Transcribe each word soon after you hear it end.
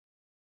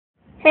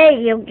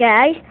Hey you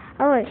guys,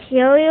 I want to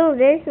show you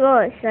this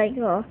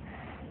motorcycle.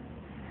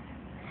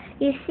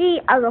 You see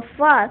on the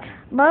front,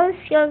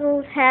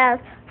 motorcycles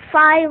have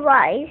 5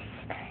 lights,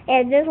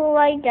 and this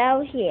light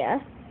down here.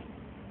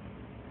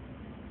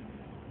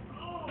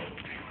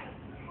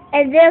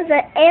 And there's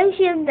an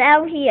engine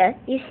down here.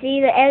 You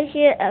see the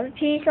engine, a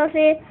piece of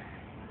it?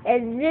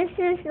 And this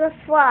is the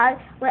front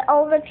with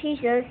all the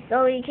pieces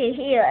so you can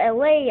hear a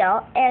radio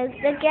and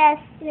the gas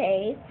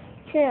tank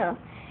too.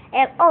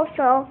 And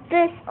also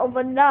this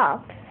opened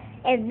up.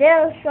 And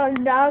there's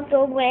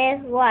another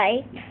red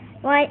light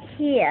right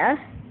here.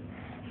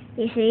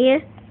 You see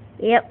it?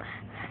 Yep.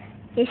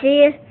 You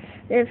see it?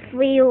 There's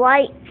 3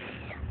 lights.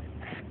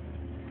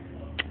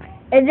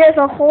 And there's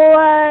a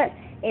hole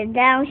and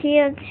down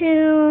here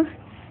too.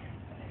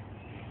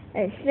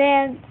 And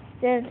then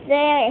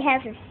there it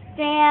has a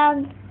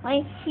stand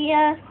right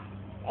here.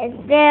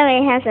 And there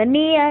it has a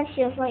mirror,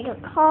 just like a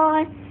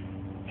car.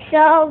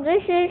 So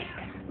this is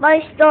my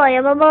story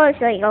of a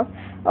motorcycle.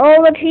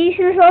 All the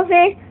pieces of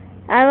it,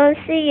 I will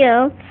see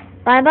you.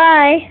 Bye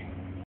bye.